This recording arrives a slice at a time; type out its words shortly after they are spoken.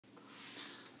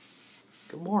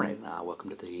Good morning. Welcome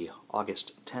to the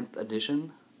August 10th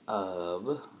edition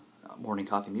of Morning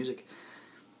Coffee Music.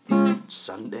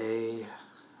 Sunday.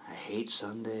 I hate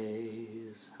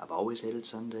Sundays. I've always hated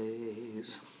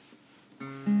Sundays. I'll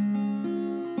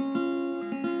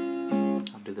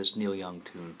do this Neil Young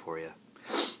tune for you.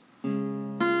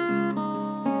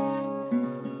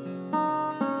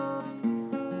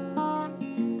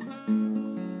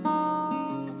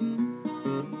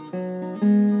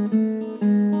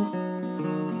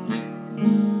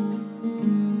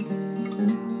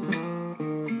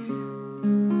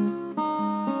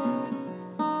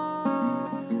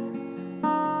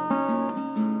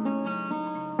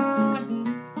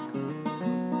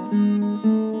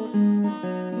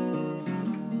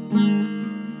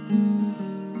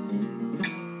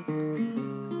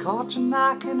 Caught you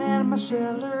knocking at my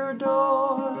cellar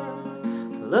door.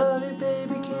 Love you,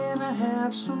 baby, can I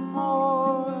have some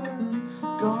more?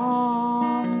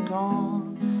 Gone,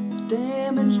 gone,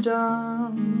 damage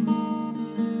done.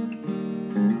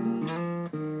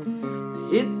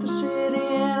 Hit the city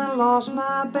and I lost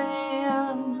my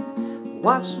band.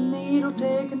 Watch the needle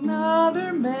take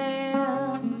another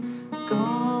man.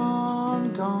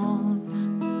 Gone,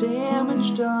 gone,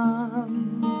 damage done.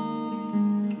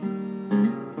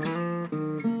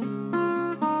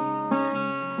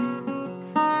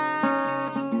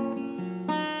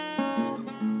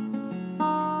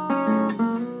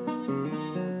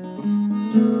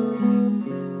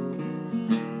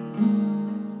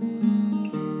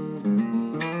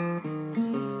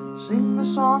 Sing the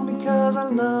song because I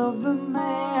love the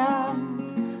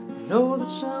man. I know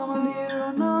that some of you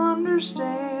don't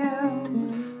understand.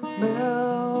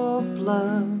 Melt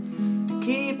blood to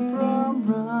keep from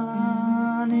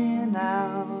running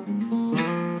out.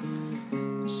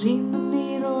 Seen the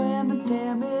needle and the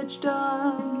damage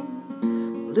done. A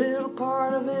little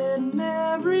part of it in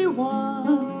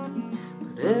everyone.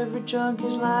 But every chunk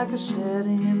is like a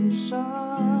setting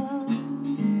sun.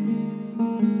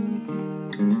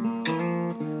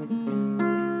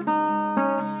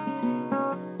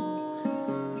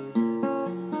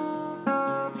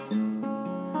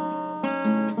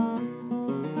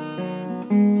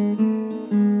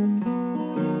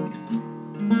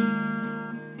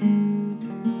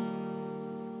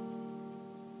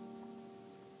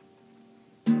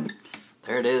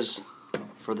 There it is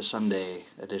for the Sunday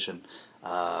edition.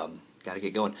 Got to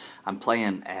get going. I'm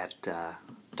playing at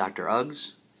Dr.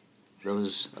 Ugg's.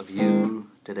 Those of you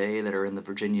today that are in the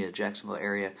Virginia, Jacksonville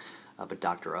area, up at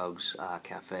Dr. Ugg's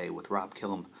Cafe with Rob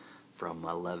Killam from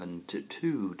 11 to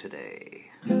 2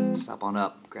 today. Stop on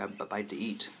up, grab a bite to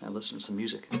eat, and listen to some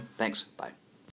music. Thanks. Bye.